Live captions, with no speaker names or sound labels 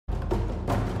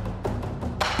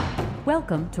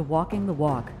Welcome to Walking the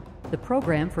Walk, the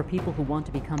program for people who want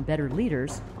to become better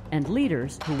leaders and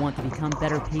leaders who want to become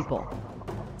better people.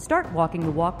 Start walking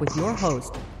the walk with your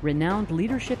host, renowned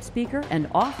leadership speaker and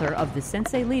author of The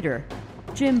Sensei Leader,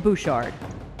 Jim Bouchard.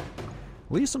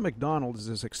 Lisa McDonald is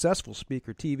a successful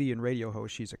speaker, TV, and radio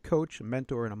host. She's a coach, a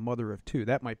mentor, and a mother of two.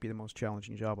 That might be the most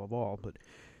challenging job of all, but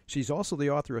she's also the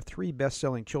author of 3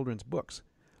 best-selling children's books,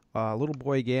 Little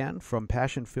Boy Gan from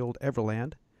Passion-Filled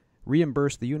Everland,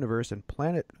 Reimburse the Universe, and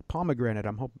Pome-Granite.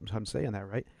 I'm saying that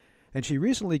right. And she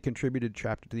recently contributed a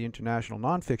chapter to the international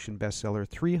nonfiction bestseller,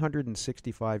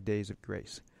 365 Days of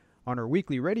Grace. On her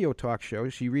weekly radio talk show,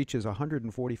 she reaches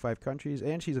 145 countries,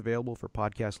 and she's available for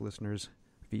podcast listeners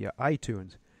via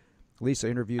iTunes. Lisa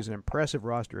interviews an impressive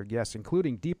roster of guests,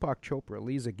 including Deepak Chopra,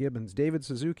 Lisa Gibbons, David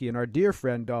Suzuki, and our dear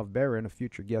friend Dov Barron, a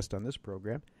future guest on this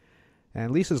program.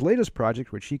 And Lisa's latest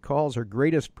project, which she calls her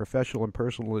greatest professional and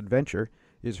personal adventure,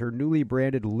 is her newly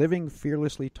branded Living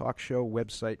Fearlessly talk show,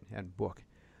 website, and book.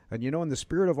 And you know, in the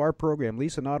spirit of our program,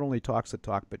 Lisa not only talks the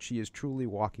talk, but she is truly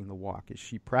walking the walk as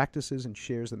she practices and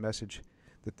shares the message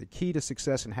that the key to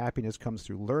success and happiness comes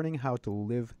through learning how to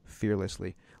live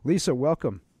fearlessly. Lisa,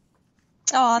 welcome.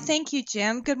 Oh, thank you,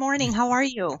 Jim. Good morning. How are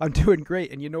you? I'm doing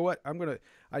great. And you know what?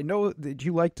 I know that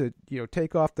you like to,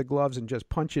 take off the gloves and just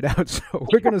punch it out. So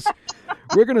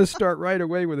we're gonna start right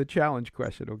away with a challenge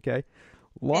question, okay?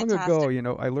 Long Fantastic.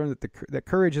 ago, I learned that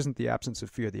courage isn't the absence of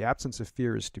fear. The absence of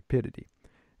fear is stupidity.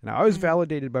 Now, I was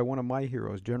validated by one of my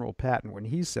heroes, General Patton, when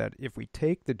he said, if we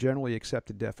take the generally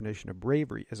accepted definition of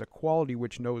bravery as a quality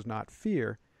which knows not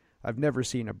fear, I've never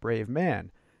seen a brave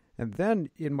man. And then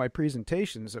in my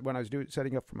presentations, when I was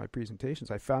setting up for my presentations,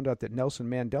 I found out that Nelson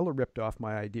Mandela ripped off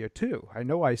my idea too. I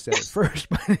know I said it first,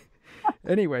 but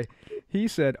anyway, he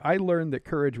said, I learned that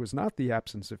courage was not the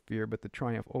absence of fear, but the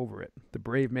triumph over it. The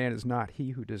brave man is not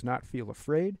he who does not feel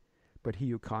afraid, but he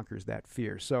who conquers that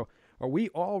fear. So are we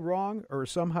all wrong, or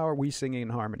somehow are we singing in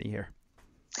harmony here?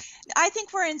 I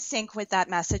think we're in sync with that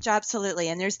message, absolutely.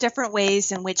 And there's different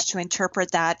ways in which to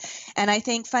interpret that. And I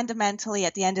think fundamentally,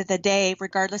 at the end of the day,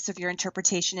 regardless of your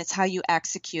interpretation, it's how you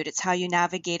execute, it's how you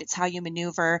navigate, it's how you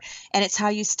maneuver, and it's how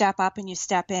you step up and you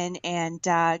step in and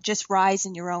just rise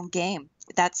in your own game.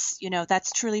 That's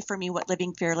truly for me what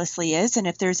living fearlessly is. And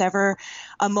if there's ever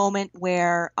a moment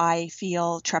where I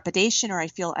feel trepidation or I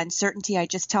feel uncertainty, I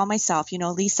just tell myself,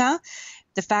 Lisa,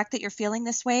 the fact that you're feeling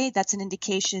this way, that's an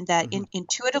indication that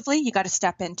intuitively you got to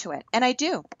step into it. And I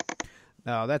do.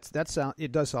 No,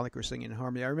 it does sound like we're singing in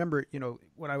harmony. I remember,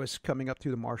 when I was coming up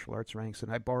through the martial arts ranks,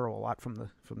 and I borrow a lot from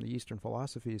the Eastern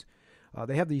philosophies,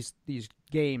 they have these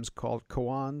games called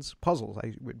koans, puzzles.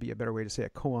 Would be a better way to say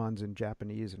it. Koans in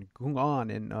Japanese and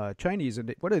gungan in Chinese.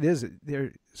 And what it is,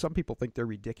 some people think they're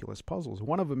ridiculous puzzles.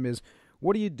 One of them is,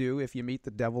 what do you do if you meet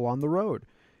the devil on the road?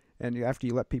 And after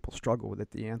you let people struggle with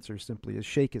it, the answer simply is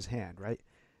shake his hand, right?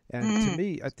 And to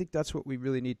me, I think that's what we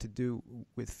really need to do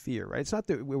with fear, right? It's not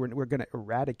that we're going to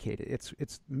eradicate it.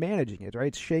 It's managing it, right?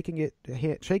 It's shaking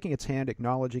its hand,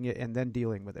 acknowledging it, and then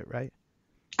dealing with it, right?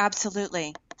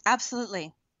 Absolutely.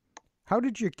 Absolutely. How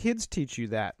did your kids teach you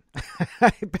that?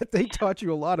 I bet they taught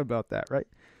you a lot about that, right?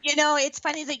 It's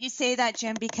funny that you say that,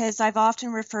 Jim, because I've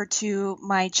often referred to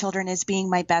my children as being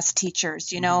my best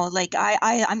teachers. Like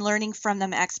I'm learning from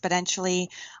them exponentially,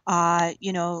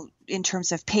 in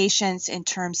terms of patience, in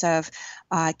terms of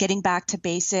getting back to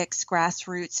basics,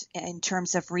 grassroots, in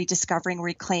terms of rediscovering,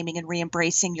 reclaiming, and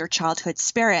re-embracing your childhood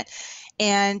spirit.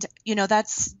 And,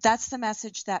 that's the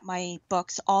message that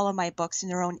all of my books in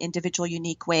their own individual,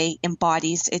 unique way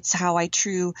embodies. It's how I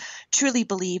truly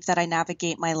believe that I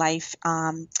navigate my life.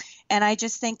 And I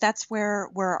just think that's where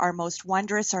we're our most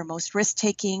wondrous, our most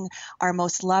risk-taking, our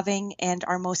most loving, and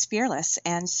our most fearless.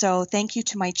 And so thank you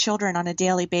to my children on a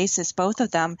daily basis, both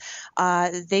of them.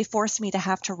 They force me to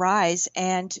have to rise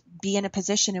and be in a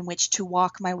position in which to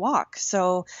walk my walk.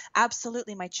 So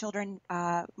absolutely, my children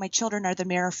are the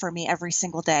mirror for me every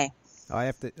single day.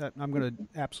 I'm going to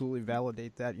absolutely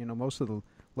validate that. Most of the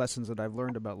lessons that I've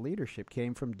learned about leadership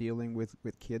came from dealing with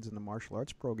kids in the martial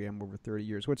arts program over 30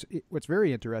 years. What's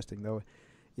very interesting, though,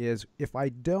 is if I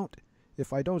don't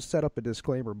set up a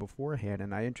disclaimer beforehand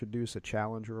and I introduce a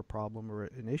challenge or a problem or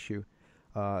an issue,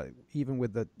 even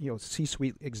with the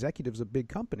C-suite executives of big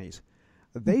companies,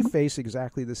 they face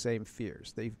exactly the same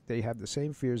fears. They have the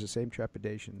same fears, the same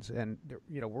trepidations, and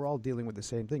we're all dealing with the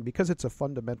same thing because it's a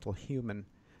fundamental human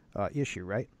issue,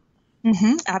 right?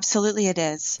 Absolutely it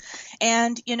is.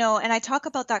 And, and I talk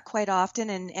about that quite often,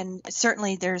 and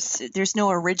certainly there's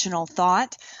no original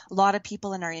thought. A lot of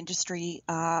people in our industry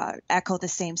echo the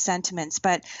same sentiments,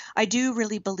 but I do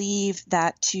really believe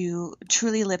that to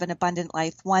truly live an abundant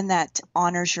life, one that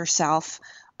honors yourself,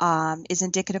 is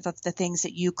indicative of the things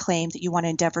that you claim that you want to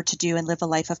endeavor to do and live a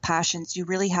life of passions, you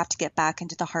really have to get back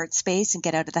into the heart space and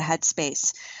get out of the head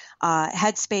space.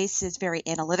 Headspace is very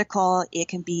analytical. It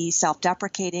can be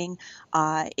self-deprecating.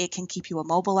 It can keep you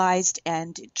immobilized.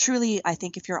 And truly, I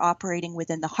think if you're operating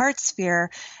within the heart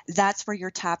sphere, that's where you're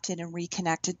tapped in and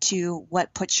reconnected to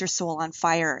what puts your soul on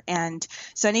fire. And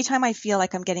so anytime I feel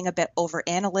like I'm getting a bit over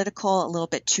analytical, a little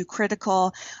bit too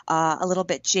critical, a little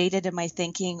bit jaded in my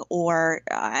thinking, or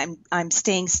I'm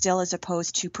staying still as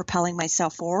opposed to propelling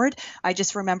myself forward, I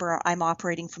just remember I'm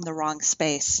operating from the wrong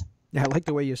space. Yeah, I like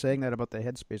the way you're saying that about the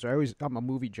headspace. I'm a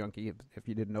movie junkie, if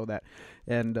you didn't know that,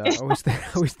 and I always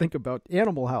think about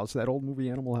Animal House, that old movie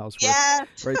Animal House, where,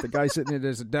 Yes. right, the guy sitting in,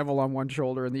 there's a devil on one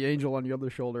shoulder and the angel on the other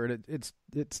shoulder, and it's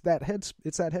that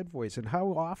head voice. And how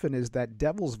often is that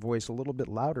devil's voice a little bit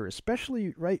louder,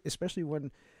 especially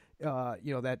when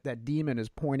that demon is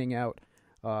pointing out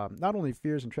not only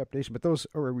fears and trepidation, but those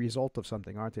are a result of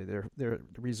something, aren't they? They're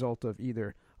the result of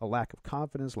either a lack of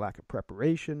confidence, lack of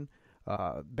preparation,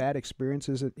 bad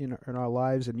experiences in our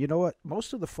lives. And you know what?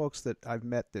 Most of the folks that I've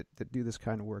met that do this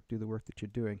kind of work, do the work that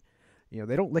you're doing,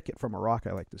 they don't lick it from a rock,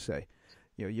 I like to say.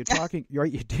 You're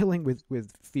dealing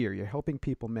with fear. You're helping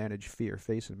people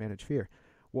face and manage fear.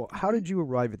 Well, how did you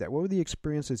arrive at that? What were the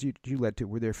experiences you led to?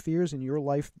 Were there fears in your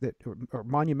life that or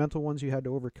monumental ones you had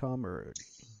to overcome, or?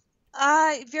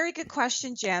 Very good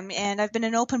question, Jim. And I've been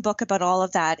an open book about all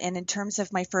of that. And in terms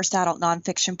of my first adult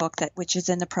nonfiction book, which is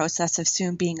in the process of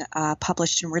soon being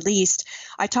published and released,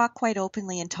 I talk quite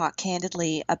openly and talk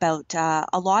candidly about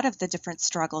a lot of the different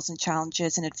struggles and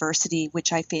challenges and adversity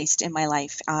which I faced in my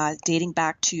life, dating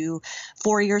back to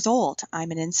 4 years old.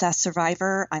 I'm an incest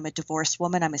survivor. I'm a divorced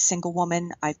woman. I'm a single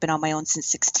woman. I've been on my own since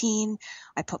 16.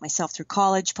 I put myself through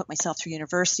college, put myself through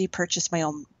university, purchased my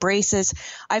own braces.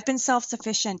 I've been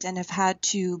self-sufficient and have had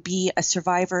to be a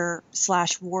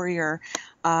survivor/warrior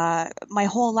my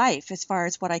whole life, as far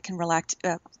as what I can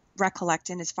recollect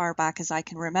and as far back as I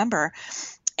can remember.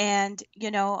 And,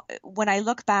 when I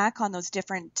look back on those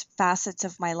different facets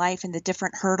of my life and the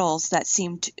different hurdles that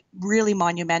seemed really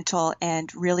monumental and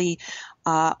really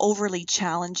overly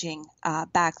challenging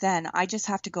back then, I just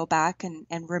have to go back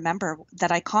and remember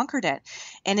that I conquered it.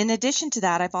 And in addition to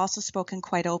that, I've also spoken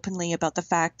quite openly about the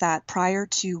fact that prior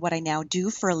to what I now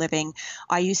do for a living,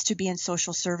 I used to be in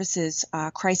social services,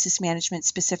 crisis management,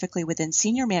 specifically within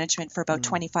senior management for about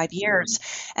 25 years.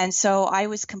 And so I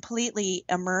was completely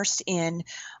immersed in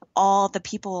all the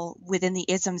people within the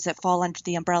isms that fall under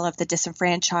the umbrella of the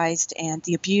disenfranchised and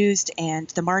the abused and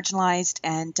the marginalized.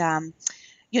 And,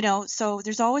 so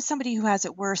there's always somebody who has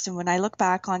it worse. And when I look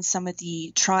back on some of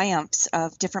the triumphs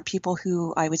of different people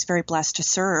who I was very blessed to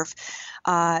serve,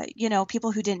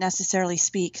 people who didn't necessarily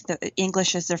speak the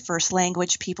English as their first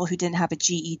language, people who didn't have a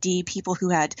GED, people who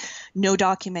had no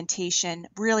documentation,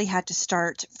 really had to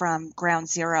start from ground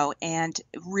zero and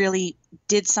really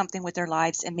did something with their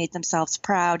lives and made themselves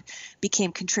proud,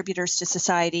 became contributors to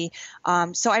society.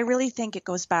 So I really think it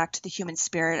goes back to the human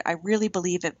spirit. I really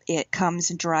believe it comes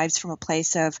and derives from a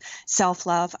place of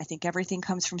self-love. I think everything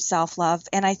comes from self-love.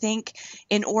 And I think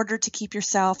in order to keep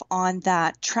yourself on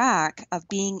that track of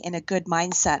being in a good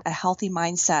mindset, a healthy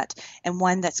mindset, and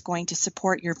one that's going to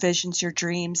support your visions, your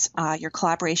dreams, your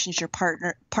collaborations, your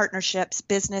partnerships,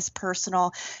 business,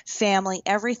 personal, family,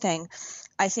 everything,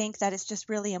 I think that it's just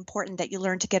really important that you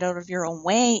learn to get out of your own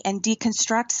way and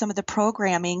deconstruct some of the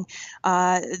programming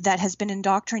that has been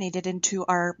indoctrinated into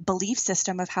our belief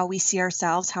system of how we see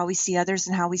ourselves, how we see others,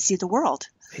 and how we see the world.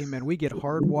 Amen. We get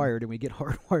hardwired, and we get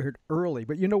hardwired early.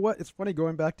 But you know what? It's funny,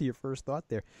 going back to your first thought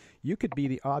there. You could be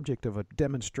the object of a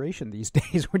demonstration these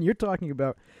days when you're talking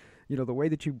about, the way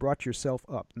that you brought yourself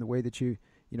up and the way that you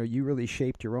really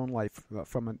shaped your own life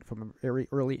from a very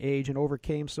early age and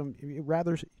overcame some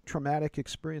rather traumatic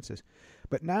experiences.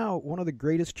 But now, one of the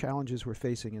greatest challenges we're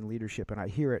facing in leadership, and I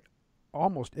hear it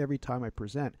almost every time I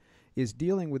present, is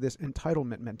dealing with this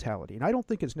entitlement mentality. And I don't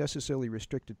think it's necessarily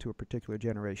restricted to a particular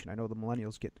generation. I know the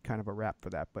millennials get kind of a rap for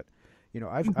that, but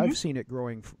I've seen it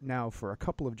growing now for a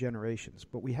couple of generations.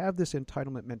 But we have this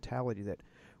entitlement mentality that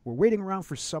we're waiting around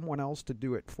for someone else to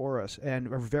do it for us, and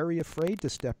are very afraid to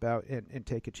step out and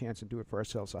take a chance and do it for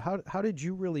ourselves. So how did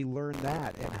you really learn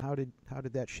that, and how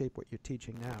did that shape what you're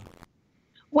teaching now?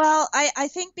 Well, I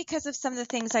think because of some of the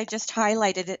things I just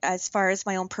highlighted as far as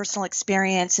my own personal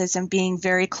experiences and being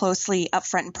very closely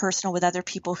upfront and personal with other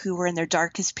people who were in their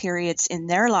darkest periods in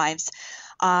their lives,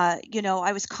 I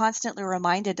was constantly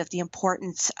reminded of the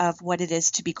importance of what it is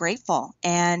to be grateful.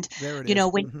 And, There it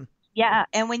is. Yeah,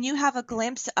 and when you have a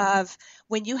glimpse of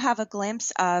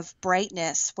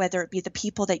brightness, whether it be the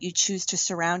people that you choose to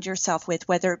surround yourself with,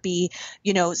 whether it be,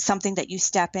 something that you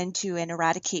step into and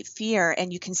eradicate fear,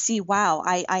 and you can see, wow,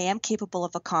 I am capable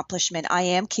of accomplishment. I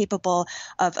am capable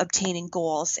of obtaining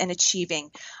goals and achieving.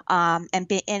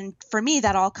 And for me,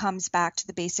 that all comes back to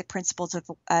the basic principles of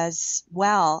as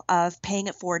well of paying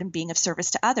it forward and being of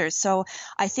service to others. So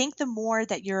I think the more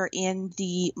that you're in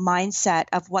the mindset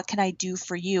of what can I do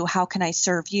for you, how can I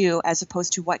serve you, as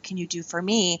opposed to what can you do for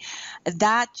me,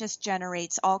 that just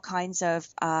generates all kinds of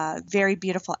very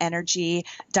beautiful energy,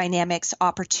 dynamics,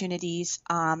 opportunities.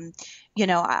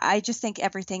 I just think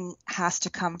everything has to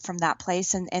come from that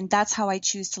place. And that's how I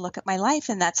choose to look at my life.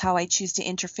 And that's how I choose to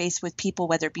interface with people,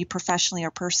 whether it be professionally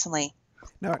or personally.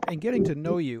 Now, in getting to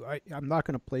know you, I'm not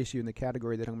going to place you in the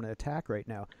category that I'm going to attack right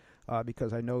now.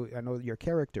 Because I know your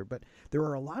character, but there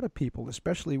are a lot of people,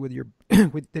 especially with your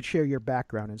that share your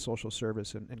background in social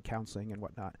service and counseling and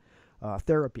whatnot,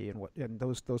 therapy and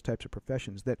those types of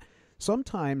professions, that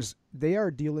sometimes they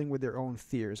are dealing with their own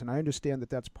fears, and I understand that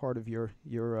that's part of your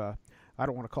I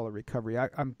don't want to call it recovery.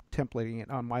 I'm templating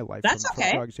it on my life. That's from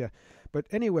okay. drugs, yeah. But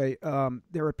anyway,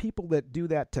 there are people that do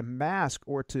that to mask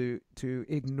or to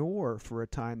ignore for a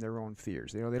time their own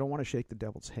fears. They don't want to shake the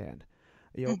devil's hand.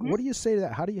 What do you say to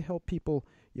that? How do you help people,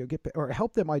 get or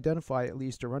help them identify at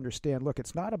least or understand? Look,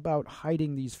 it's not about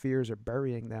hiding these fears or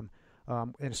burying them,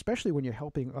 and especially when you're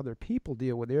helping other people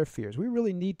deal with their fears. We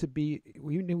really need to be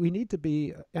we need to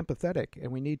be empathetic,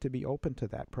 and we need to be open to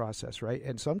that process, right?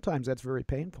 And sometimes that's very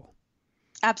painful.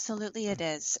 Absolutely it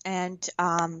is. And,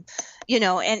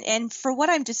 and for what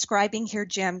I'm describing here,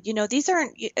 Jim,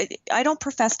 I don't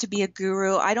profess to be a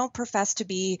guru. I don't profess to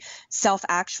be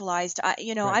self-actualized.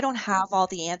 Right. I don't have all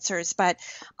the answers, but,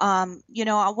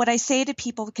 what I say to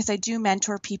people, because I do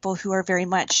mentor people who are very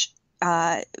much,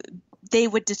 they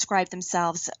would describe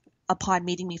themselves upon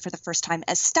meeting me for the first time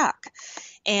as stuck.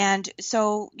 And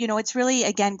so, it's really,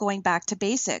 again, going back to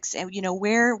basics and,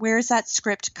 where is that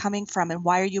script coming from and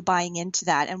why are you buying into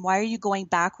that? And why are you going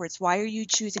backwards? Why are you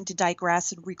choosing to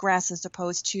digress and regress as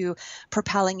opposed to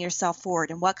propelling yourself forward?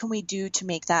 And what can we do to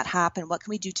make that happen? What can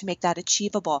we do to make that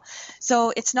achievable?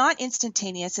 So it's not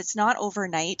instantaneous. It's not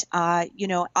overnight. I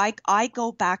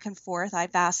go back and forth. I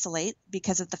vacillate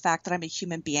because of the fact that I'm a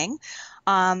human being.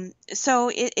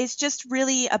 So it's just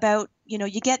really about,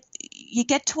 you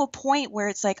get to a point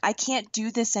where it's like, I can't do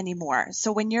this anymore.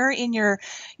 So when you're in your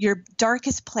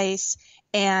darkest place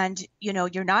and,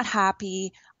 you're not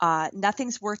happy,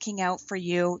 nothing's working out for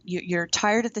you, you're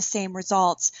tired of the same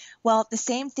results. Well, the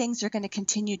same things are going to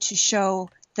continue to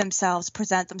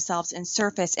present themselves and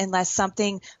surface unless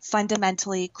something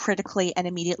fundamentally, critically, and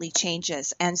immediately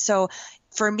changes. And so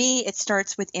for me, it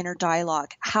starts with inner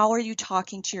dialogue. How are you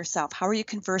talking to yourself? How are you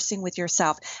conversing with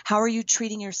yourself? How are you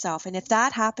treating yourself? And if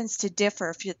that happens to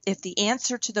differ, if the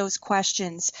answer to those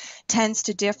questions tends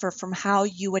to differ from how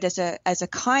you would, as a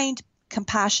kind,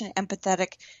 compassionate,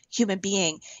 empathetic human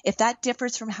being, if that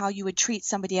differs from how you would treat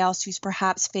somebody else who's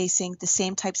perhaps facing the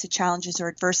same types of challenges or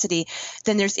adversity,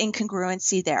 then there's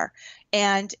incongruency there.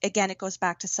 And again, it goes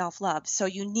back to self-love. So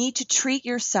you need to treat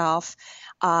yourself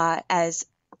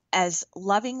as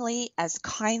lovingly, as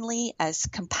kindly, as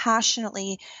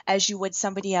compassionately as you would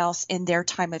somebody else in their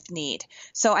time of need.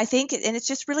 So I think, and it's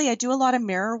just really, I do a lot of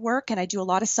mirror work and I do a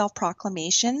lot of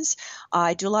self-proclamations.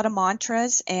 I do a lot of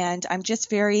mantras, and I'm just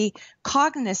very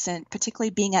cognizant, particularly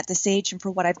being at this age and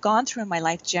for what I've gone through in my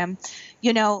life, Jim.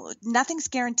 Nothing's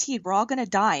guaranteed. We're all going to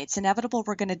die. It's inevitable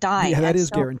we're going to die. Yeah, that is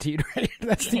guaranteed, right?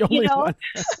 That's the only one.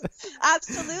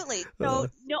 Absolutely. So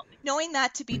knowing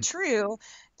that to be true,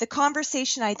 the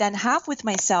conversation I then have with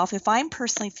myself, if I'm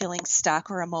personally feeling stuck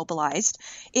or immobilized,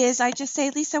 is I just say,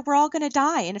 Lisa, we're all going to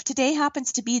die. And if today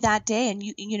happens to be that day, and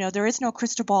there is no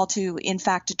crystal ball to, in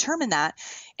fact, determine that,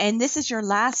 and this is your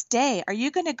last day, are you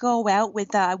going to go out with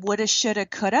woulda, shoulda,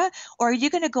 coulda, or are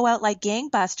you going to go out like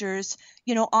gangbusters,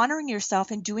 honoring yourself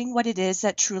and doing what it is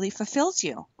that truly fulfills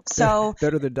you? So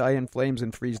better to die in flames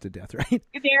and freeze to death, right?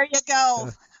 There you go.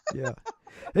 Yeah.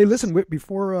 Hey, listen,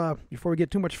 before we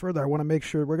get too much further, I want to make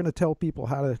sure we're going to tell people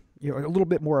how to, a little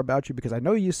bit more about you, because I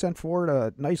know you sent forward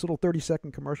a nice little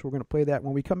 30-second commercial. We're going to play that.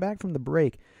 When we come back from the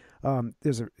break, I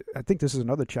think this is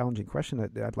another challenging question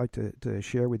that I'd like to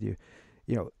share with you.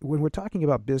 When we're talking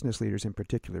about business leaders in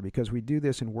particular, because we do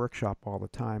this in workshop all the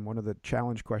time, one of the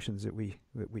challenge questions that we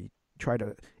try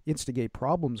to instigate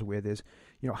problems with is,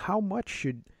 how much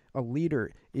should a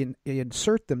leader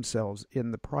insert themselves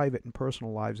in the private and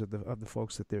personal lives of the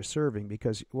folks that they're serving?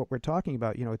 Because what we're talking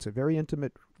about, it's a very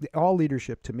intimate. All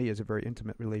leadership to me is a very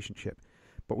intimate relationship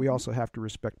but we also have to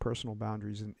respect personal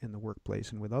boundaries in the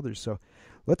workplace and with others. So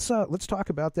let's talk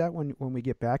about that when we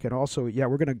get back. And also,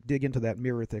 we're going to dig into that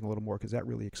mirror thing a little more because that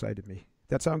really excited me.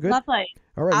 That sound good? Lovely.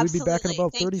 All right, Absolutely. we'll be back in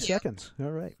about Thank 30 you. seconds. All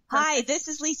right. Hi, this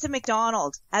is Lisa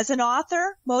McDonald. As an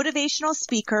author, motivational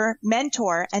speaker,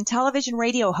 mentor, and television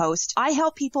radio host, I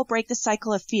help people break the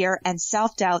cycle of fear and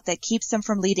self-doubt that keeps them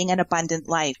from leading an abundant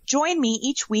life. Join me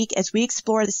each week as we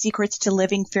explore the secrets to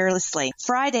living fearlessly.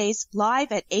 Fridays,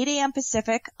 live at 8 a.m.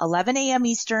 Pacific, 11 a.m.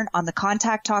 Eastern on the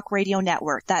Contact Talk Radio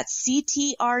Network. That's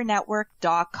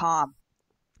ctrnetwork.com.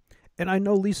 And I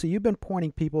know, Lisa, you've been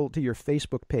pointing people to your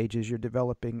Facebook page as you're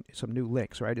developing some new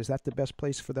links, right? Is that the best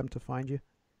place for them to find you?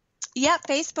 Yeah,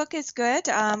 Facebook is good.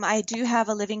 I do have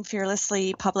a Living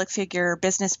Fearlessly public figure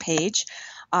business page,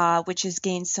 which has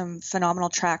gained some phenomenal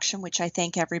traction, which I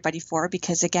thank everybody for,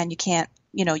 because again, you can't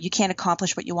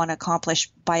accomplish what you want to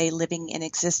accomplish by living and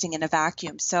existing in a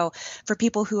vacuum. So for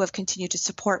people who have continued to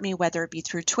support me, whether it be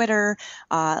through Twitter,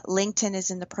 LinkedIn is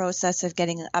in the process of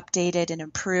getting updated and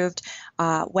improved.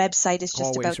 Website is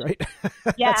just always, about right?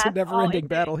 Yeah, That's a never-ending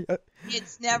battle.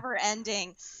 It's never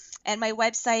ending. And my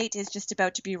website is just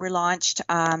about to be relaunched.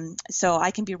 So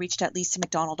I can be reached at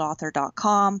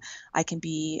lisamcdonaldauthor.com. I can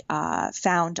be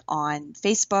found on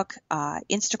Facebook,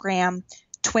 Instagram,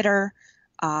 Twitter.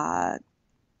 I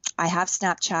have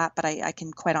Snapchat, but I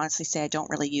can quite honestly say I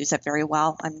don't really use it very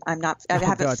well. I haven't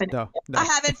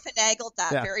finagled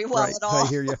that very well at all. I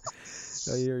hear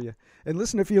you. And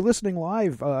listen, if you're listening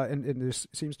live, and there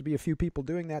seems to be a few people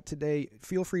doing that today,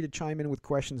 feel free to chime in with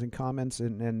questions and comments,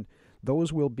 and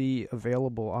those will be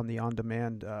available on the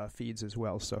on-demand feeds as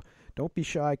well. So don't be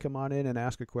shy. Come on in and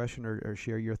ask a question or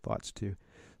share your thoughts too.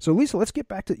 So Lisa, let's get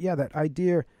back to that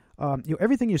idea.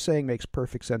 Everything you're saying makes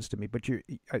perfect sense to me. But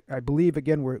I believe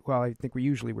again I think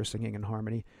we're singing in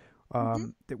harmony.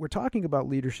 That we're talking about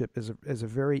leadership as a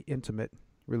very intimate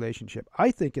relationship.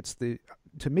 I think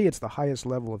to me it's the highest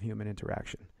level of human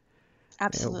interaction.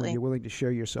 Absolutely. When you're willing to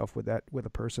share yourself with a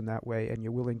person that way, and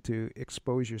you're willing to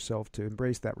expose yourself to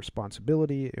embrace that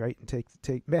responsibility, right? And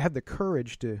have the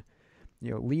courage to,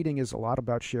 leading is a lot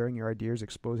about sharing your ideas,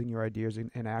 exposing your ideas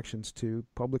and actions to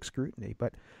public scrutiny.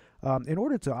 But in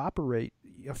order to operate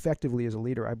effectively as a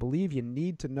leader, I believe you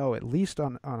need to know, at least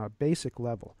on a basic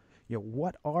level,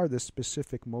 what are the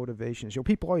specific motivations?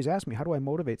 People always ask me, how do I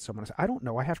motivate someone? I say, I don't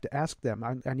know. I have to ask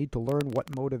them. I need to learn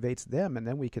what motivates them, and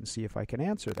then we can see if I can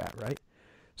answer that, right?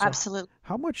 So absolutely.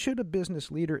 How much should a business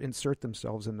leader insert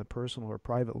themselves in the personal or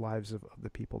private lives of the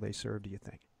people they serve, do you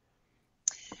think?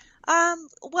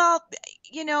 Well,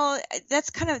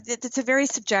 that's a very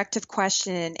subjective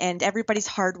question, and everybody's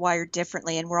hardwired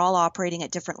differently, and we're all operating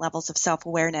at different levels of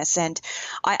self-awareness. And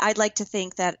I'd like to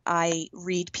think that I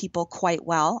read people quite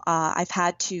well. I've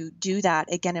had to do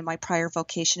that again in my prior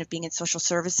vocation of being in social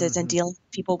services and dealing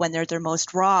with people when they're their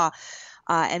most raw.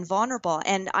 And vulnerable.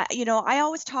 And, I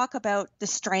always talk about the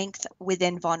strength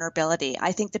within vulnerability.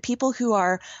 I think the people who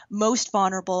are most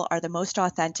vulnerable are the most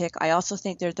authentic. I also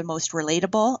think they're the most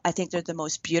relatable. I think they're the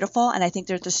most beautiful. And I think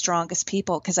they're the strongest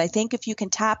people, because I think if you can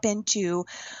tap into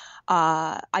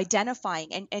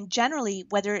identifying and generally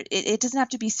whether it doesn't have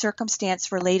to be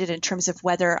circumstance related in terms of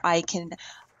whether I can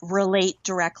relate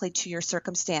directly to your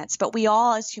circumstance, but we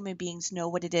all as human beings know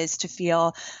what it is to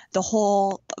feel the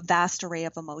whole vast array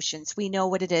of emotions. We know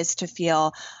what it is to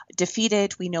feel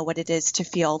defeated. We know what it is to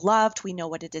feel loved. We know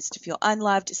what it is to feel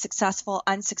unloved, successful,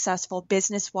 unsuccessful,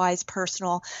 business-wise,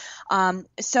 personal.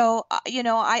 So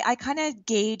I kind of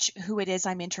gauge who it is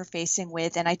I'm interfacing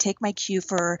with, and I take my cue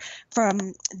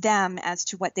from them as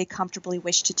to what they comfortably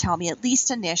wish to tell me, at least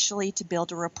initially, to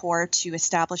build a rapport, to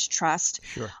establish trust,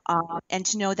 sure. And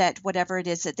to know that whatever it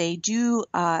is that they do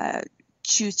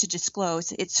choose to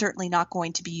disclose, it's certainly not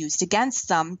going to be used against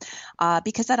them,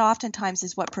 because that oftentimes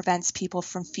is what prevents people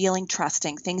from feeling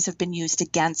trusting. Things have been used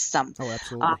against them. Oh,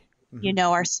 absolutely.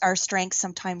 Our strengths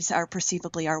sometimes are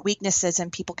perceivably our weaknesses, and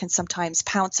people can sometimes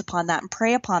pounce upon that and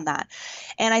prey upon that.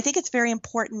 And I think it's very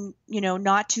important,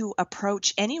 not to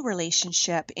approach any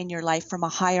relationship in your life from a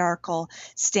hierarchical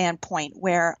standpoint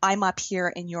where I'm up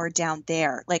here and you're down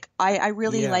there. Like I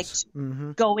really like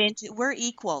to go into, we're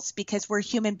equals because we're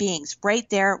human beings. Right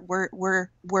there,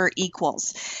 we're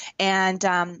equals. And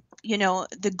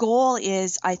the goal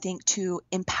is, I think, to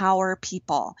empower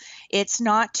people. It's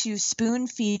not to spoon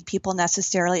feed people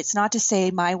necessarily. It's not to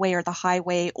say my way or the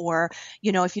highway, or,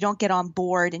 if you don't get on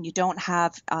board and you don't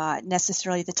have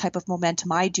necessarily the type of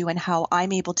momentum I do and how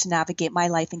I'm able to navigate my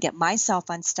life and get myself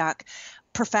unstuck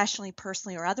professionally,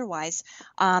 personally, or otherwise.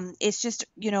 It's just,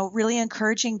 really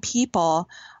encouraging people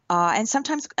And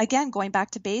sometimes, again, going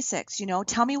back to basics,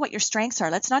 tell me what your strengths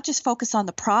are. Let's not just focus on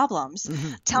the problems.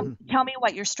 Tell me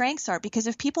what your strengths are, because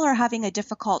if people are having a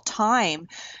difficult time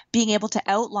being able to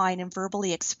outline and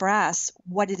verbally express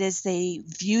what it is they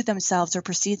view themselves or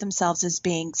perceive themselves as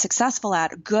being successful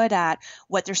at, good at,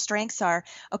 what their strengths are,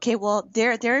 okay, well,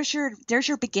 there's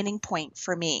your beginning point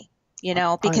for me,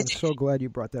 because I'm so glad you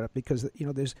brought that up, because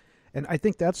there's, and I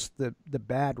think that's the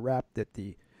bad rap that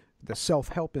the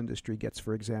self-help industry gets.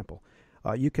 For example,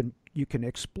 you can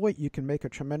make a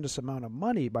tremendous amount of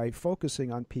money by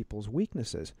focusing on people's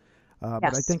weaknesses.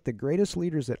 But I think the greatest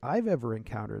leaders that I've ever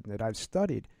encountered and that I've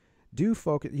studied do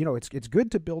focus. It's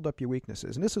good to build up your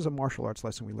weaknesses, and this is a martial arts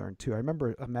lesson we learned too. I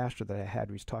remember a master that I had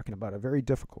who was talking about a very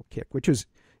difficult kick, which is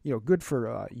good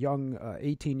for young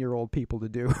 18-year-old people to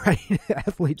do, right?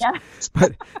 Athletes. Yeah.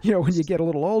 But when you get a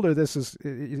little older,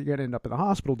 you're going to end up in the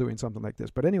hospital doing something like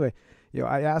this. But anyway,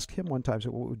 I asked him one time,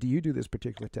 so, well, do you do this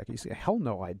particular technique? He said, hell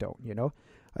no, I don't.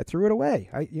 I threw it away.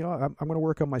 I'm going to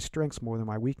work on my strengths more than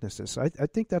my weaknesses. So I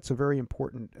think that's a very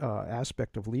important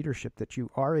aspect of leadership, that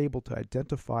you are able to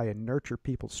identify and nurture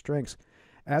people's strengths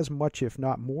as much, if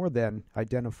not more, than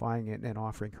identifying it and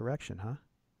offering correction, huh?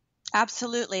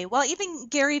 Absolutely. Well, even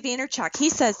Gary Vaynerchuk, he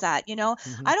says that,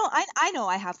 I know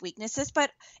I have weaknesses, but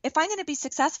if I'm going to be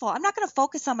successful, I'm not going to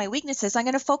focus on my weaknesses. I'm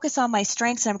going to focus on my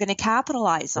strengths, and I'm going to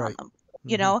capitalize on them,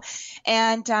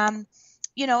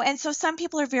 and so some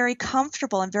people are very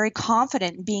comfortable and very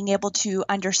confident in being able to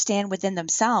understand within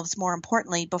themselves, more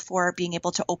importantly, before being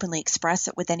able to openly express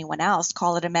it with anyone else.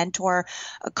 Call it a mentor,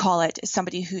 call it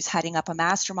somebody who's heading up a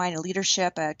mastermind, a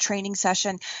leadership, a training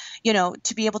session,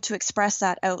 to be able to express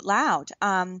that out loud.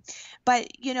 But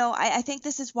I think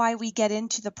this is why we get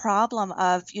into the problem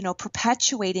of,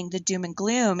 perpetuating the doom and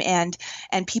gloom and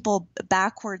people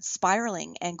backwards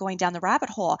spiraling and going down the rabbit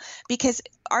hole, because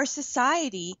our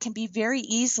society can be very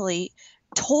easily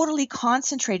totally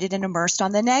concentrated and immersed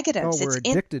on the negatives. Oh, we're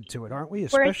addicted to it, aren't we?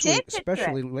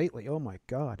 Especially lately. Oh my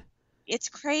God. It's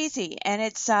crazy. And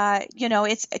it's,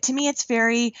 it's, to me, it's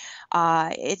very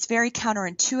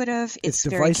counterintuitive. It's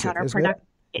very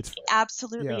counterproductive.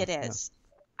 Absolutely. It is. Yeah.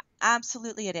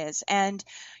 Absolutely it is. And,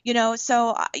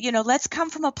 so, let's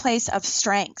come from a place of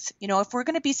strength. If we're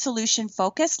going to be solution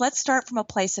focused, let's start from a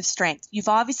place of strength. You've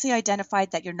obviously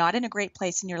identified that you're not in a great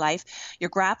place in your life.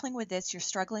 You're grappling with this. You're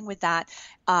struggling with that.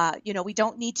 We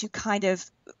don't need to kind of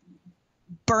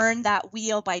burn that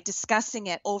wheel by discussing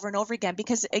it over and over again,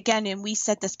 because again, and we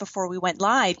said this before we went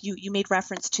live, you made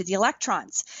reference to the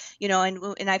electrons,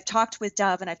 and I've talked with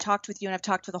Dove, and I've talked with you, and I've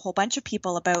talked with a whole bunch of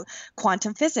people about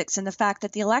quantum physics and the fact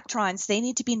that the electrons, they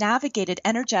need to be navigated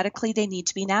energetically. They need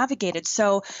to be navigated.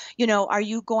 So, are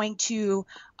you going to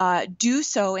do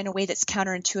so in a way that's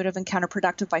counterintuitive and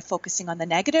counterproductive by focusing on the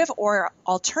negative? Or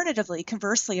alternatively,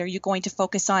 conversely, are you going to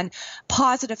focus on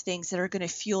positive things that are going to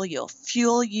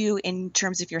fuel you in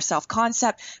terms of your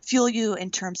self-concept, fuel you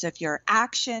in terms of your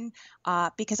action?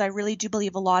 Because I really do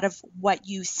believe a lot of what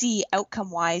you see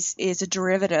outcome-wise is a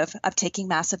derivative of taking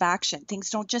massive action.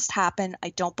 Things don't just happen. I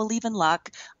don't believe in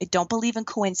luck. I don't believe in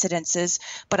coincidences,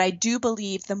 but I do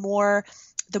believe the more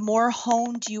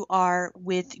honed you are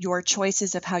with your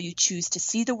choices of how you choose to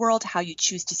see the world, how you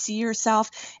choose to see yourself,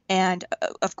 and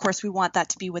of course we want that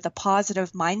to be with a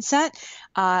positive mindset,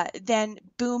 then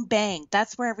boom, bang,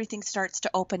 that's where everything starts to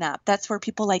open up. That's where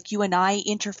people like you and I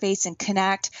interface and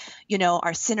connect.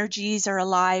 Our synergies are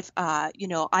alive.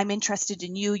 I'm interested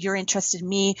in you, you're interested in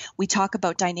me. We talk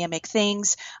about dynamic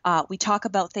things. We talk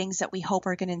about things that we hope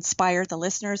are going to inspire the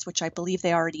listeners, which I believe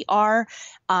they already are,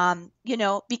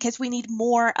 because we need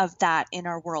more of that in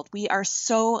our world. We are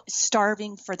so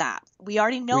starving for that. We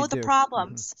already know the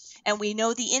problems, and we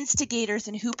know the instigators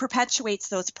and who perpetuates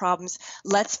those problems.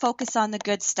 Let's focus on the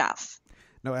good stuff.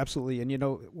 No, absolutely.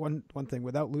 And one thing,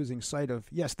 without losing sight of,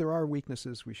 yes, there are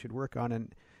weaknesses we should work on,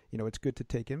 and it's good to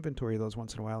take inventory of those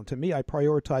once in a while. And to me, I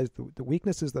prioritize the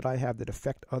weaknesses that I have that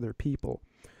affect other people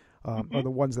are the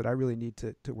ones that I really need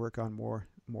to work on more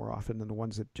often than the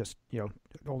ones that just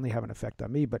only have an effect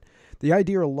on me. But the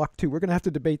idea of luck too, we're going to have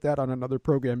to debate that on another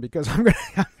program, because I'm going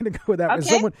to go with that.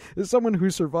 Okay. As someone who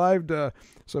survived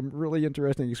some really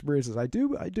interesting experiences, I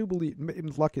do believe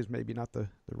luck is maybe not the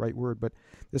right word, but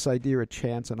this idea of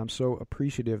chance, and I'm so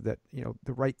appreciative that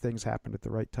the right things happen at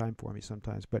the right time for me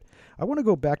sometimes. But I want to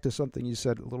go back to something you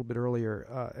said a little bit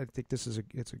earlier. I think it's a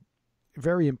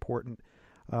very important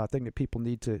thing that people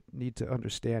need to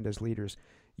understand as leaders.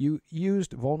 You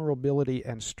used vulnerability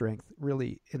and strength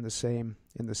really in the same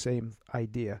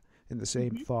idea, in the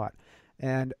same thought.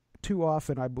 And too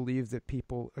often I believe that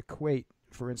people equate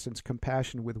for instance,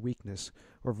 compassion with weakness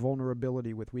or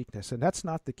vulnerability with weakness. And that's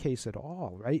not the case at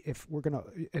all, right? If we're going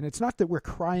to, and it's not that we're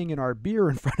crying in our beer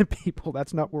in front of people.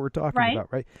 That's not what we're talking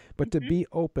about, right? But to be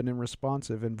open and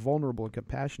responsive and vulnerable and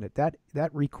compassionate, that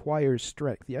requires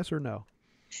strength. Yes or no?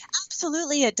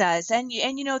 Absolutely it does. And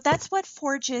that's what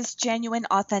forges genuine,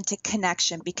 authentic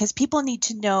connection, because people need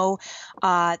to know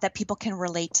that people can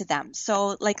relate to them.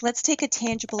 So like, let's take a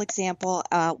tangible example.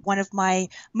 One of my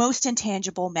most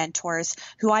intangible mentors,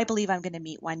 who I believe I'm going to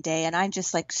meet one day, and I'm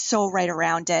just like so right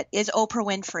around it, is Oprah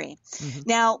Winfrey.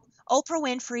 Now, Oprah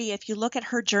Winfrey, if you look at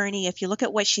her journey, if you look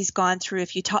at what she's gone through,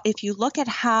 if you look at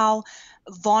how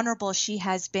vulnerable she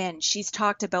has been, she's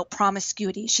talked about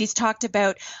promiscuity, she's talked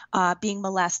about being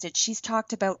molested, she's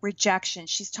talked about rejection,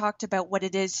 she's talked about what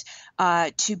it is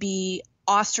to be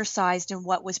ostracized in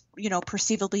what was,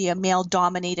 perceivably a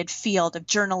male-dominated field of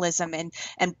journalism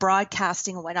and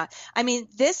broadcasting and whatnot. I mean,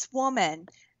 this woman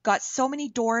got so many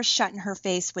doors shut in her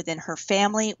face within her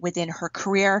family, within her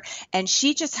career. And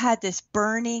she just had this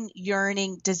burning,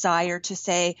 yearning desire to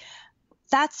say,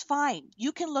 that's fine.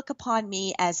 You can look upon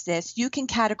me as this. You can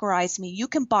categorize me. You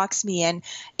can box me in.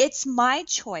 It's my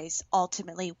choice,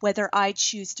 ultimately, whether I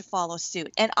choose to follow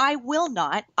suit. And I will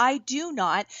not. I do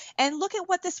not. And look at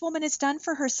what this woman has done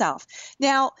for herself.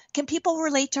 Now, can people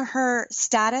relate to her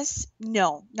status?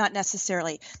 No, not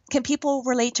necessarily. Can people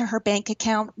relate to her bank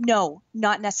account? No,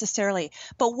 not necessarily.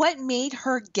 But what made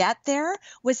her get there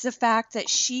was the fact that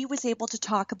she was able to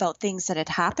talk about things that had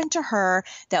happened to her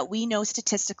that we know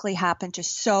statistically happened to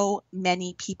so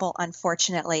many people,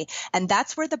 unfortunately. And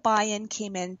that's where the buy-in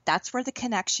came in. That's where the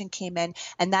connection came in.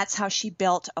 And that's how she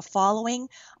built a following,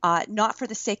 not for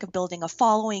the sake of building a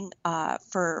following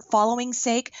for following's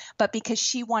sake, but because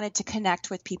she wanted to connect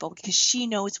with people, because she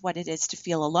knows what it is to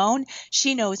feel alone.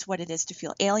 She knows what it is to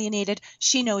feel alienated.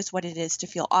 She knows what it is to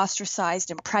feel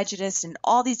ostracized and prejudiced and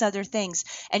all these other things.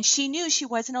 And she knew she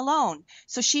wasn't alone.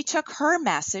 So she took her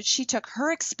message, she took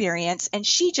her experience, and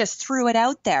she just threw it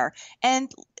out there. And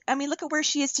I mean, look at where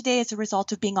she is today as a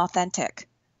result of being authentic.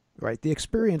 Right. The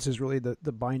experience is really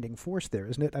the binding force there,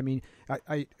 isn't it? I mean,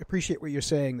 I appreciate what you're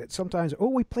saying, that sometimes,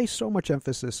 we place so much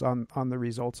emphasis on the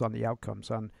results, on the outcomes,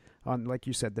 on, like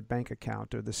you said, the bank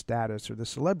account or the status or the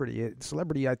celebrity.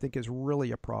 Celebrity, I think, is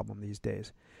really a problem these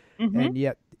days. And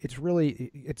yet it's really,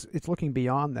 it's looking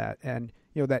beyond that. And,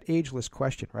 that ageless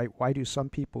question, right? Why do some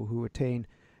people who attain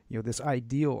this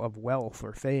ideal of wealth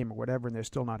or fame or whatever, and they're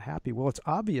still not happy? Well, it's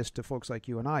obvious to folks like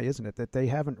you and I, isn't it, that they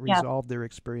haven't resolved their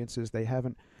experiences. They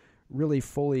haven't really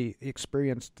fully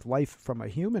experienced life from a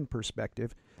human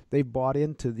perspective. They've bought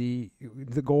into the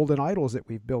golden idols that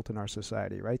we've built in our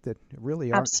society, right? That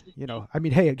really aren't, Absolutely. I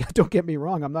mean, hey, don't get me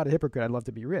wrong. I'm not a hypocrite. I'd love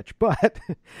to be rich. But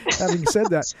having said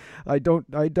that, I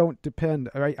don't depend.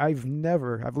 I've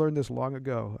learned this long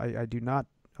ago. I do not,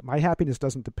 my happiness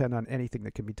doesn't depend on anything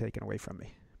that can be taken away from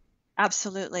me.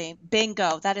 Absolutely.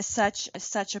 Bingo. That is such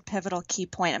a pivotal key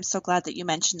point. I'm so glad that you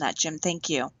mentioned that, Jim. Thank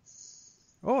you.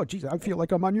 Oh, geez, I feel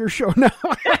like I'm on your show now.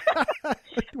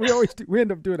 We always do. We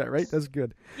end up doing that, right? That's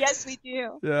good. Yes, we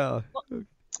do. Yeah.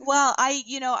 Well,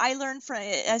 I learn from,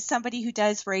 as somebody who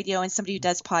does radio and somebody who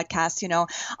does podcasts,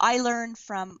 I learn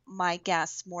from my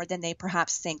guests more than they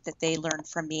perhaps think that they learn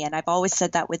from me. And I've always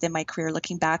said that within my career,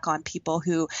 looking back on people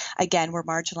who, again, were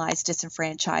marginalized,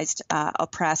 disenfranchised,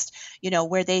 oppressed,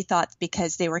 where they thought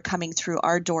because they were coming through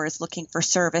our doors looking for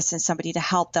service and somebody to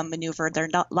help them maneuver their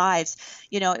lives,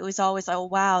 it was always, oh,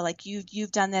 wow, like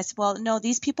you've done this. Well, no,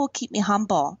 these people keep me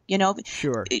humble,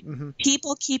 Sure.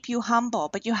 People keep you humble,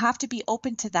 but you have to be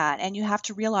open to that, and you have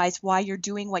to realize why you're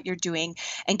doing what you're doing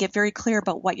and get very clear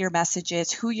about what your message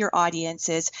is, who your audience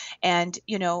is, and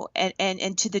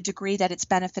and to the degree that it's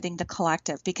benefiting the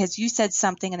collective. Because you said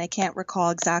something, and I can't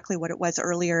recall exactly what it was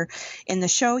earlier in the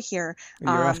show here. You're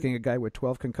asking a guy with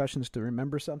 12 concussions to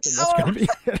remember something? That's going to be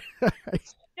it.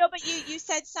 No, but you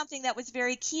said something that was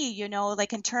very key,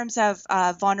 like in terms of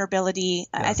vulnerability.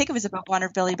 Yeah. I think it was about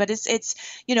vulnerability, but it's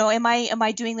am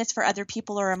I doing this for other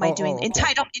people, or am I doing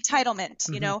entitlement?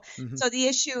 So the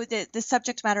issue, the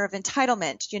subject matter of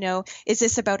entitlement, is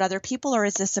this about other people or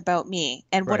is this about me?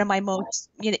 And what am I most?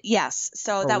 Yes.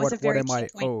 So that was a very what am key I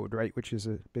point. owed, right? Which is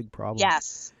a big problem.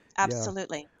 Yes.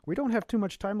 Absolutely. Yeah. We don't have too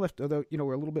much time left, although,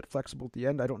 we're a little bit flexible at the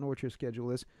end. I don't know what your schedule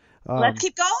is. Let's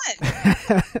keep going.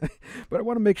 But I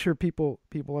want to make sure people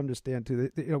understand,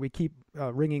 too, that, we keep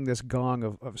ringing this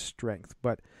gong of strength.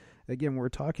 But, again, we're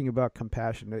talking about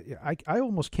compassion. I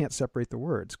almost can't separate the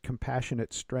words.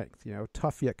 Compassionate strength,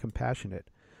 tough yet compassionate,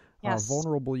 yes.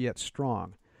 Vulnerable yet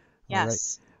strong.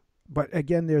 Yes. But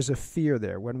again, there's a fear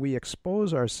there when we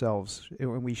expose ourselves,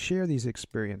 when we share these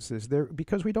experiences there,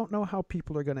 because we don't know how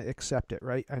people are going to accept it,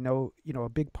 right? I know, a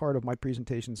big part of my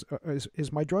presentations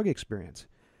is my drug experience.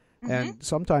 Mm-hmm. And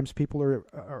sometimes people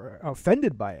are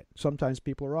offended by it. Sometimes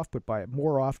people are off-put by it.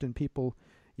 More often people,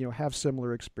 have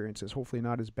similar experiences, hopefully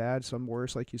not as bad, some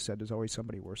worse. Like you said, there's always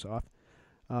somebody worse off.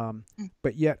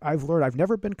 But yet I've learned, I've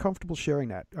never been comfortable sharing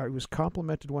that. I was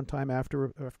complimented one time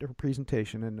after her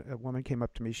presentation, and a woman came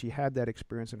up to me. She had that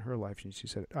experience in her life. And she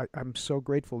said, I'm so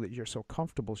grateful that you're so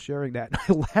comfortable sharing that. And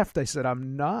I laughed. I said,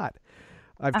 I'm not.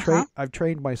 I've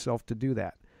trained myself to do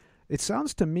that. It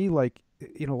sounds to me like,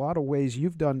 in a lot of ways,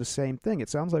 you've done the same thing. It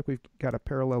sounds like we've got a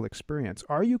parallel experience.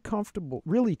 Are you comfortable,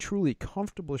 really, truly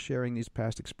comfortable sharing these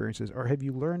past experiences, or have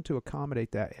you learned to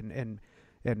accommodate that and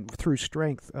through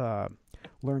strength,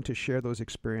 learn to share those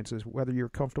experiences, whether you're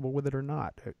comfortable with it or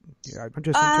not? I'm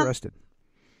just interested.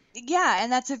 Yeah, and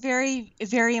that's a very,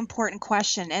 very important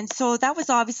question. And so that was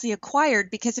obviously acquired,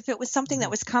 because if it was something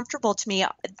that was comfortable to me,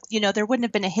 there wouldn't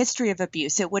have been a history of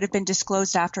abuse. It would have been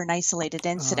disclosed after an isolated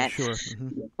incident. Sure.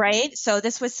 Mm-hmm. Right? So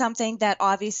this was something that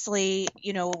obviously,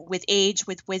 with age,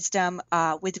 with wisdom,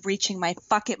 with reaching my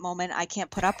fuck it moment, I can't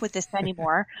put up with this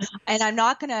anymore. And I'm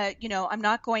not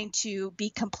going to be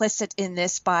complicit in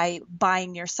this by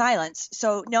buying your silence.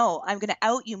 So no, I'm going to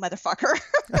out you, motherfucker.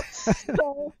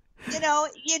 So,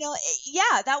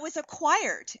 yeah, that was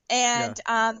acquired. And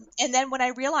then when I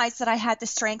realized that I had the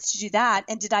strength to do that,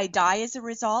 and did I die as a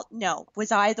result? No.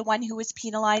 Was I the one who was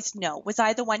penalized? No. Was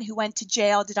I the one who went to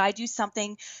jail? Did I do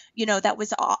something, that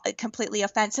was completely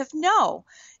offensive? No.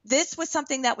 This was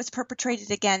something that was perpetrated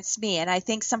against me. And I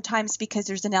think sometimes because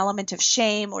there's an element of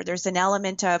shame, or there's an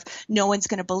element of no one's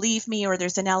going to believe me, or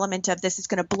there's an element of this is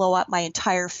going to blow up my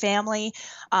entire family.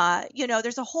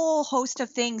 There's a whole host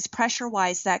of things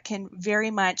pressure-wise that can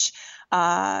very much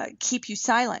keep you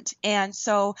silent. And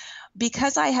so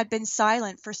because I had been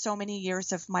silent for so many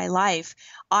years of my life,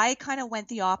 I kind of went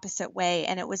the opposite way.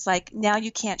 And it was like, now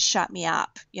you can't shut me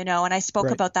up, and I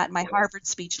spoke about that in my Harvard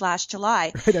speech last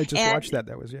July. Right. I just watched that.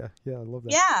 That was, yeah, I love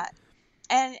that. Yeah.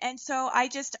 And so I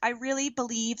really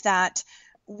believe that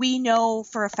we know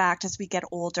for a fact as we get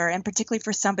older, and particularly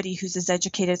for somebody who's as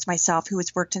educated as myself, who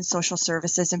has worked in social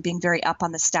services and being very up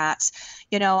on the stats,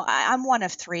 I'm one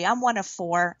of 3, I'm one of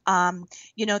 4.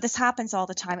 This happens all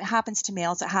the time. It happens to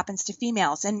males, it happens to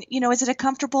females. And, is it a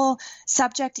comfortable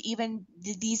subject even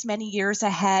these many years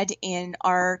ahead in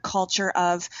our culture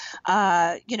of,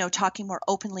 talking more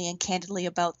openly and candidly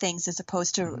about things as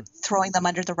opposed to throwing them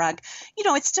under the rug?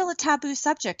 It's still a taboo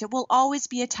subject. It will always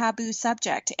be a taboo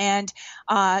subject. And,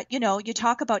 you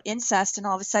talk about incest, and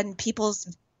all of a sudden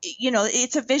people's,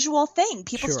 it's a visual thing.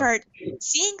 People start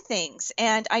seeing things.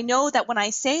 And I know that when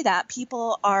I say that,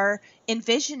 people are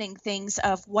envisioning things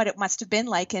of what it must have been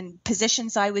like, and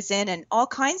positions I was in, and all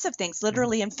kinds of things,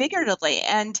 literally and figuratively.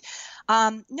 And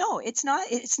no, it's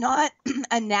not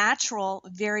a naturally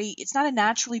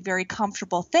very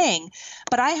comfortable thing,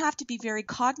 but I have to be very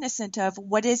cognizant of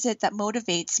what is it that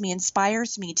motivates me,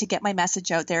 inspires me to get my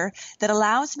message out there, that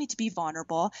allows me to be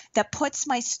vulnerable, that puts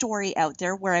my story out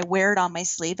there where I wear it on my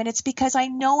sleeve. And it's because I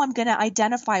know I'm going to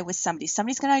identify with somebody.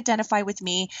 Somebody's going to identify with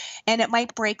me, and it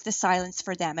might break the silence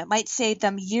for them. It might save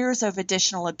them years of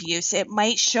additional abuse. It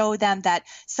might show them that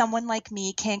someone like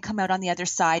me can come out on the other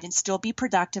side and still be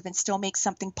productive and still make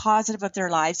something positive of their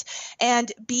lives,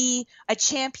 and be a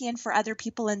champion for other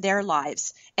people in their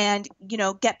lives, and,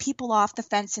 get people off the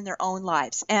fence in their own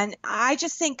lives. And I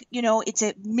just think, it's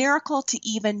a miracle to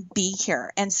even be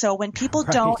here. And so when people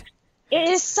don't, it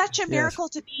is such a miracle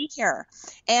to be here.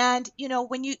 And,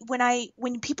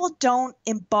 when people don't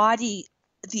embody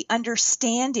the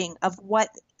understanding of what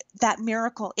that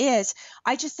miracle is,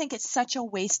 I just think it's such a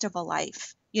waste of a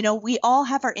life. We all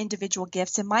have our individual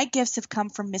gifts, and my gifts have come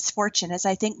from misfortune, as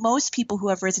I think most people who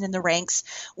have risen in the ranks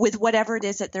with whatever it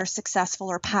is that they're successful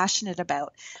or passionate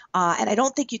about. And I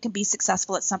don't think you can be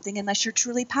successful at something unless you're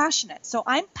truly passionate. So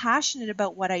I'm passionate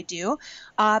about what I do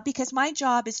because my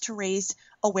job is to raise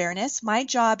awareness. My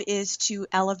job is to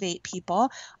elevate people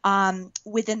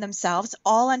within themselves,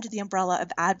 all under the umbrella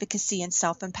of advocacy and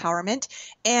self-empowerment.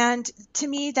 And to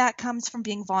me, that comes from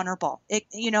being vulnerable. If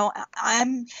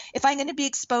I'm going to be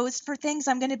exposed for things,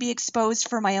 I'm going to be exposed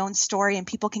for my own story, and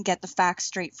people can get the facts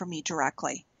straight from me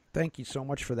directly. Thank you so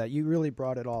much for that. You really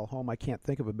brought it all home. I can't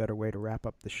think of a better way to wrap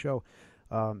up the show.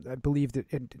 I believe that,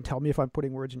 and tell me if I'm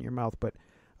putting words in your mouth, but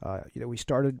we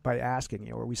started by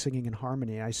asking, are we singing in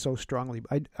harmony? I so strongly,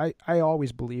 I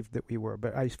always believed that we were,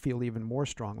 but I feel even more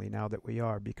strongly now that we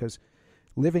are, because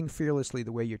living fearlessly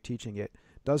the way you're teaching it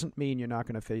doesn't mean you're not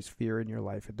going to face fear in your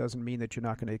life. It doesn't mean that you're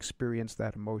not going to experience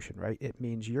that emotion, right? It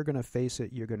means you're going to face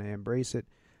it, you're going to embrace it,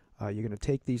 you're going to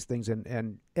take these things,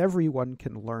 and everyone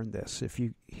can learn this. If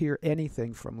you hear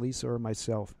anything from Lisa or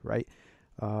myself, right,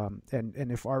 and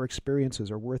if our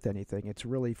experiences are worth anything, it's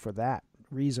really for that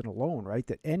reason alone, right,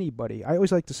 that anybody, I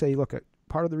always like to say, look,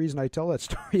 part of the reason I tell that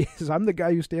story is I'm the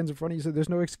guy who stands in front of you and says there's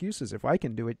no excuses. If I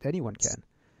can do it, anyone can.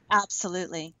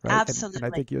 Absolutely. Right? Absolutely. And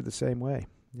I think you're the same way.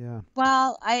 Yeah.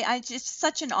 Well, I just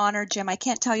such an honor, Jim. I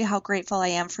can't tell you how grateful I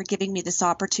am for giving me this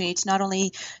opportunity to not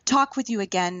only talk with you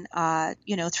again,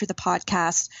 through the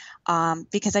podcast,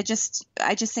 because I just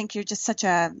think you're just such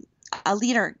a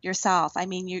leader yourself. I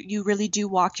mean, you really do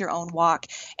walk your own walk,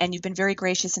 and you've been very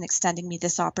gracious in extending me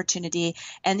this opportunity.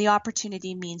 And the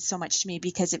opportunity means so much to me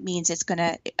because it means it's going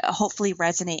to hopefully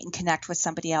resonate and connect with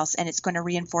somebody else, and it's going to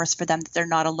reinforce for them that they're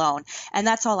not alone. And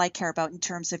that's all I care about in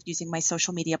terms of using my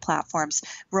social media platforms,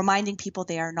 reminding people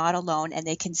they are not alone and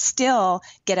they can still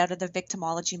get out of the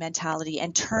victimology mentality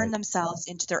and turn themselves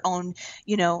into their own,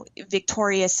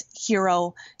 victorious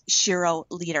hero, shiro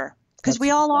leader. Because we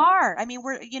all are. I mean,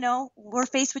 we're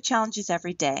faced with challenges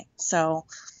every day. So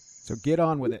get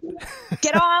on with it.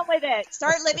 Get on with it.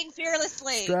 Start living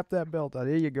fearlessly. Strap that belt on.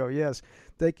 There you go. Yes.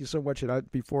 Thank you so much.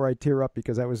 And before I tear up,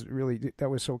 because that was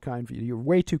so kind for you. You're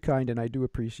way too kind, and I do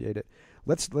appreciate it.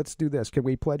 Let's do this. Can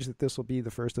we pledge that this will be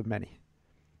the first of many?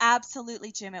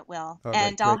 Absolutely, Jim, it will. All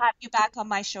and right, I'll have you back on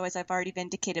my show, as I've already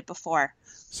vindicated before.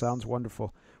 Sounds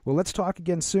wonderful. Well, let's talk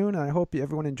again soon. I hope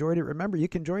everyone enjoyed it. Remember, you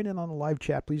can join in on the live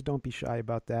chat. Please don't be shy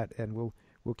about that, and we'll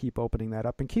keep opening that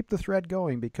up and keep the thread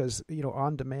going because,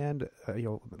 on demand,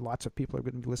 lots of people are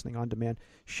going to be listening on demand.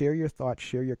 Share your thoughts,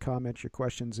 share your comments, your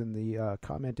questions in the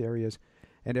comment areas.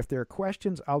 And if there are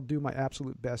questions, I'll do my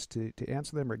absolute best to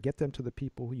answer them or get them to the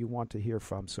people who you want to hear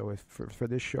from. So if for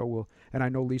this show, and I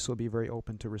know Lisa will be very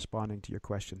open to responding to your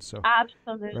questions. So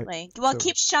absolutely. Right. Well,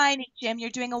 keep shining, Jim.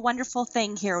 You're doing a wonderful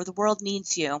thing here. The world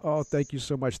needs you. Oh, thank you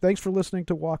so much. Thanks for listening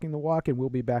to Walking the Walk, and we'll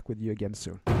be back with you again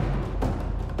soon.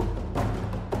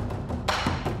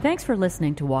 Thanks for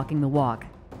listening to Walking the Walk.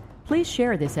 Please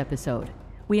share this episode.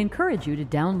 We encourage you to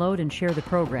download and share the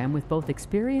program with both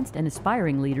experienced and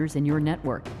aspiring leaders in your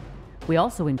network. We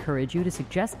also encourage you to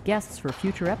suggest guests for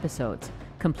future episodes.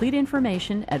 Complete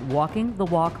information at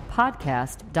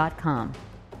walkingthewalkpodcast.com.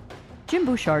 Jim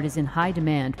Bouchard is in high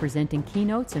demand, presenting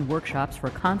keynotes and workshops for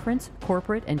conference,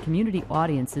 corporate, and community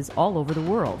audiences all over the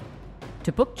world.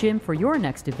 To book Jim for your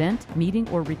next event, meeting,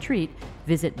 or retreat,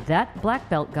 visit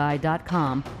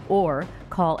thatblackbeltguy.com or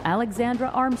call Alexandra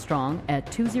Armstrong at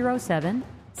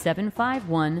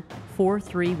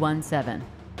 207-751-4317.